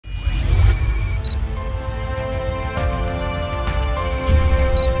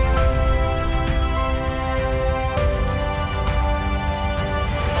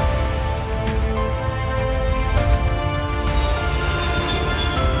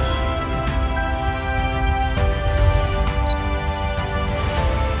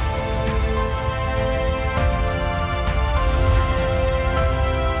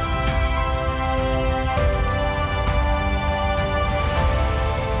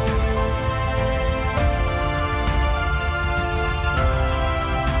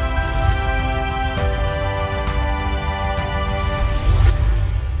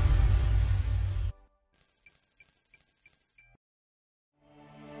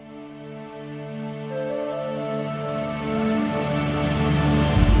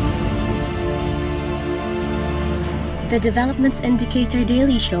The Developments Indicator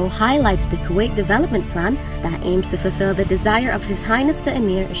Daily Show highlights the Kuwait Development Plan that aims to fulfill the desire of His Highness the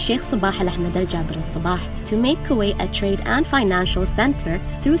Emir Sheikh Sabah Al-Ahmed Al-Jaber Al-Sabah to make Kuwait a trade and financial center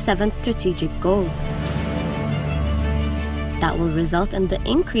through 7 strategic goals that will result in the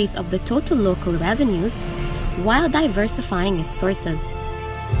increase of the total local revenues while diversifying its sources.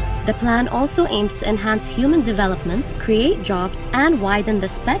 The plan also aims to enhance human development, create jobs, and widen the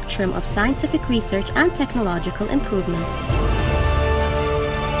spectrum of scientific research and technological improvement.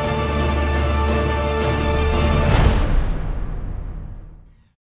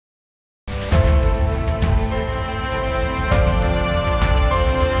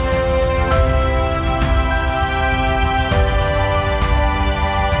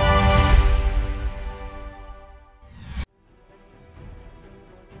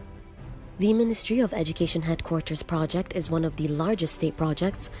 The Ministry of Education Headquarters project is one of the largest state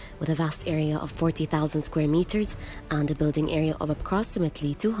projects with a vast area of 40,000 square meters and a building area of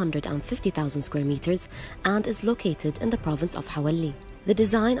approximately 250,000 square meters and is located in the province of Hawalli. The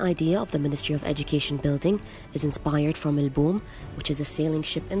design idea of the Ministry of Education building is inspired from Al-Boom, which is a sailing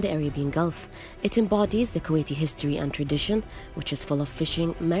ship in the Arabian Gulf. It embodies the Kuwaiti history and tradition, which is full of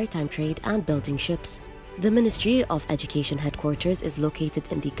fishing, maritime trade and building ships. The Ministry of Education headquarters is located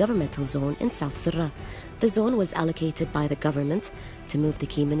in the governmental zone in South Surrah. The zone was allocated by the government to move the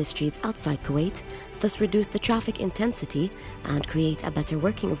key ministries outside Kuwait, thus reduce the traffic intensity and create a better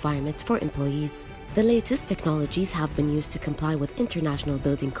working environment for employees. The latest technologies have been used to comply with international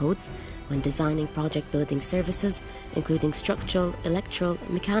building codes when designing project building services, including structural, electrical,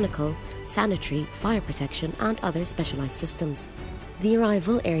 mechanical, sanitary, fire protection, and other specialized systems. The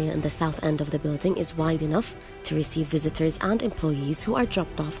arrival area in the south end of the building is wide enough to receive visitors and employees who are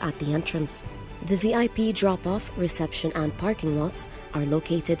dropped off at the entrance. The VIP drop-off, reception and parking lots are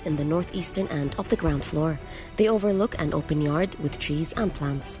located in the northeastern end of the ground floor. They overlook an open yard with trees and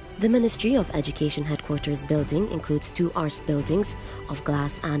plants. The Ministry of Education headquarters building includes 2 arched buildings of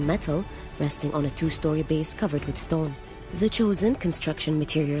glass and metal resting on a 2-story base covered with stone. The chosen construction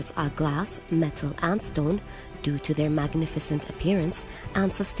materials are glass, metal and stone due to their magnificent appearance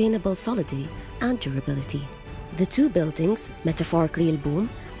and sustainable solidity and durability. The 2 buildings, metaphorically Al-Boom,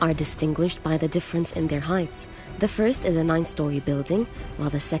 are distinguished by the difference in their heights. The first is a 9-story building,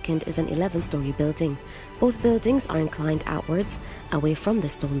 while the second is an 11-story building. Both buildings are inclined outwards, away from the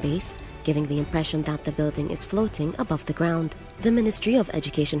stone base, giving the impression that the building is floating above the ground. The Ministry of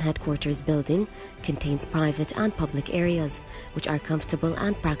Education headquarters building contains private and public areas, which are comfortable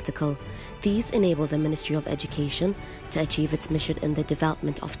and practical. These enable the Ministry of Education to achieve its mission in the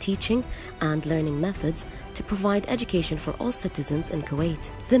development of teaching and learning methods to provide education for all citizens in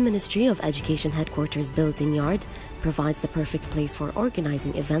Kuwait. The Ministry of Education headquarters building yard provides the perfect place for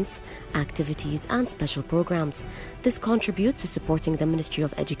organizing events, activities, and special programs. This contributes to supporting the Ministry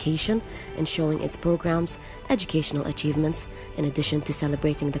of Education in showing its programs, educational achievements, in addition to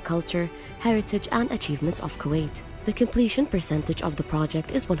celebrating the culture, heritage, and achievements of Kuwait. The completion percentage of the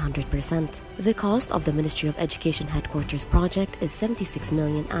project is 100%. The cost of the Ministry of Education headquarters project is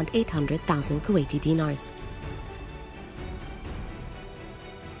 76,800,000 Kuwaiti dinars.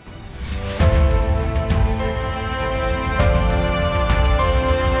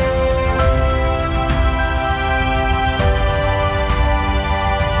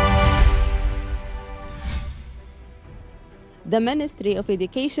 The Ministry of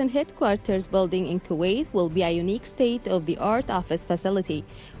Education headquarters building in Kuwait will be a unique state-of-the-art office facility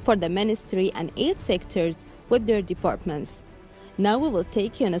for the ministry and 8 sectors with their departments. Now we will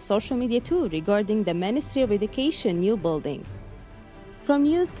take you on a social media tour regarding the Ministry of Education new building. From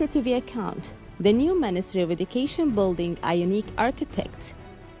News KTV account, the new Ministry of Education building a unique architect.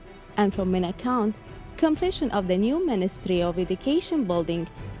 And from an account, completion of the new Ministry of Education building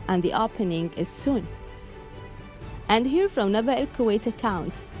and the opening is soon. And here from Naba Al-Kuwait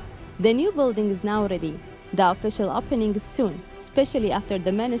account, the new building is now ready. The official opening is soon, especially after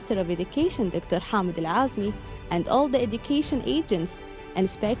the Minister of Education, Dr. Mohammed Al-Azmi, and all the education agents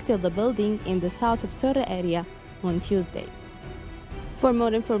inspected the building in the south of Surrah area on Tuesday. For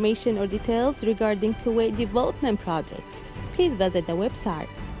more information or details regarding Kuwait development projects, please visit the website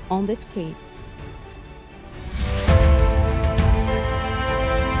on the screen.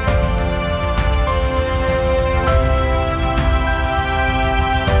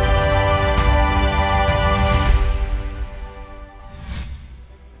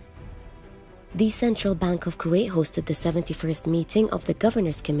 The Central Bank of Kuwait hosted the 71st meeting of the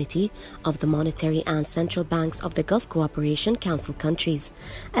Governors Committee of the Monetary and Central Banks of the Gulf Cooperation Council countries.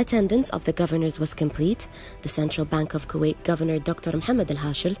 Attendance of the governors was complete. The Central Bank of Kuwait Governor Dr. Mohammed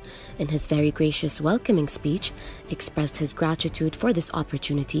AlTahnoon, in his very gracious welcoming speech, expressed his gratitude for this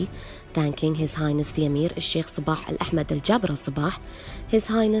opportunity, thanking His Highness the Emir Sheikh Sabah Al-Ahmed Al-Jabr Al-Sabah, His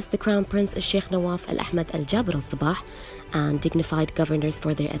Highness the Crown Prince Sheikh Nawaf Al-Ahmed Al-Jabr Al-Sabah, and dignified governors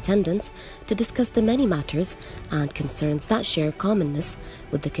for their attendance to discuss the many matters and concerns that share commonness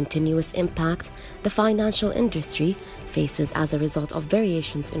with the continuous impact the financial industry faces as a result of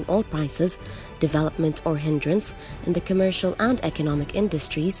variations in oil prices, development or hindrance in the commercial and economic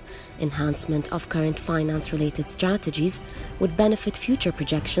industries, enhancement of current finance-related strategies would benefit future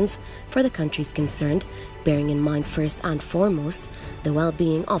projections for the countries concerned, bearing in mind first and foremost the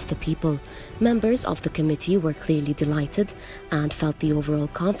well-being of the people. Members of the committee were clearly delighted and felt the overall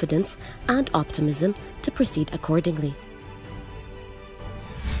confidence and optimism to proceed accordingly.